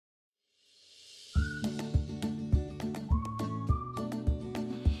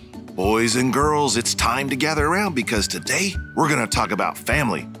Boys and girls, it's time to gather around because today we're going to talk about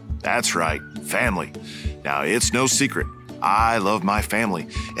family. That's right, family. Now, it's no secret. I love my family,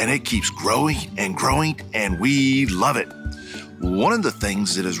 and it keeps growing, and we love it. One of the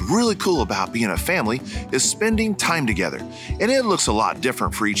things that is really cool about being a family is spending time together. And it looks a lot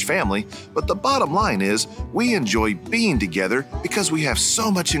different for each family, but the bottom line is we enjoy being together because we have so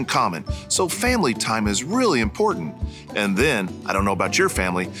much in common. So family time is really important. And then, I don't know about your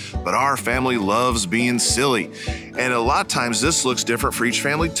family, but our family loves being silly. And a lot of times this looks different for each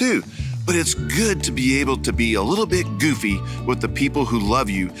family too. But it's good to be able to be a little bit goofy with the people who love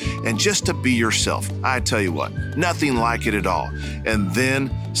you and just to be yourself. I tell you what, nothing like it at all. And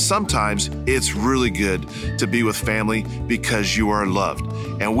then sometimes it's really good to be with family because you are loved.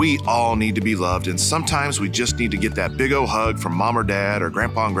 And we all need to be loved. And sometimes we just need to get that big old hug from mom or dad or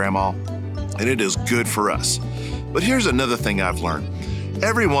grandpa and grandma. And it is good for us. But here's another thing I've learned.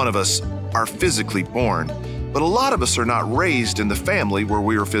 Every one of us are physically born, but a lot of us are not raised in the family where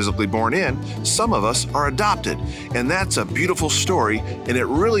we were physically born in. Some of us are adopted, and that's a beautiful story, and it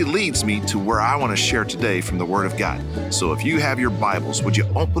really leads me to where I want to share today from the Word of God. So if you have your Bibles, would you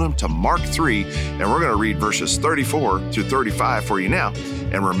open them to Mark 3, and we're going to read verses 34 through 35 for you now.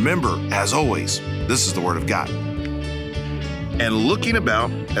 And remember, as always, this is the Word of God. And looking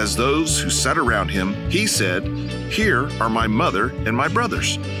about as those who sat around him, he said, "Here are my mother and my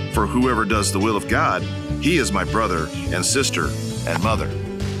brothers, for whoever does the will of God, he is my brother and sister and mother."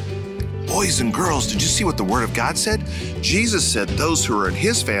 Boys and girls, did you see what the Word of God said? Jesus said those who are in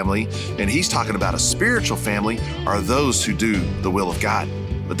his family, and he's talking about a spiritual family, are those who do the will of God.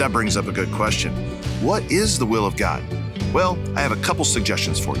 But that brings up a good question. What is the will of God? Well, I have a couple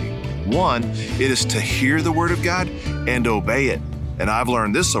suggestions for you. One, it is to hear the Word of God and obey it. And I've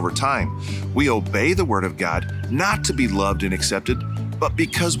learned this over time. We obey the Word of God not to be loved and accepted, but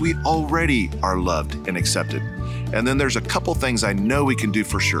because we already are loved and accepted. And then there's a couple things I know we can do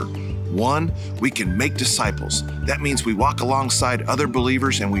for sure. One, we can make disciples. That means we walk alongside other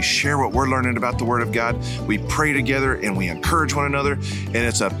believers and we share what we're learning about the Word of God. We pray together and we encourage one another, and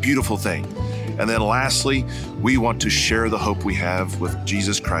it's a beautiful thing. And then lastly, we want to share the hope we have with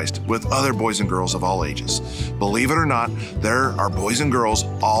Jesus Christ with other boys and girls of all ages. Believe it or not, there are boys and girls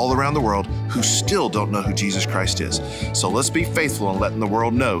all around the world who still don't know who Jesus Christ is. So let's be faithful in letting the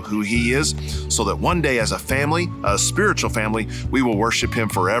world know who he is so that one day as a family, a spiritual family, we will worship him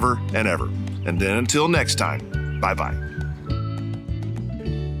forever and ever. And then until next time, bye-bye.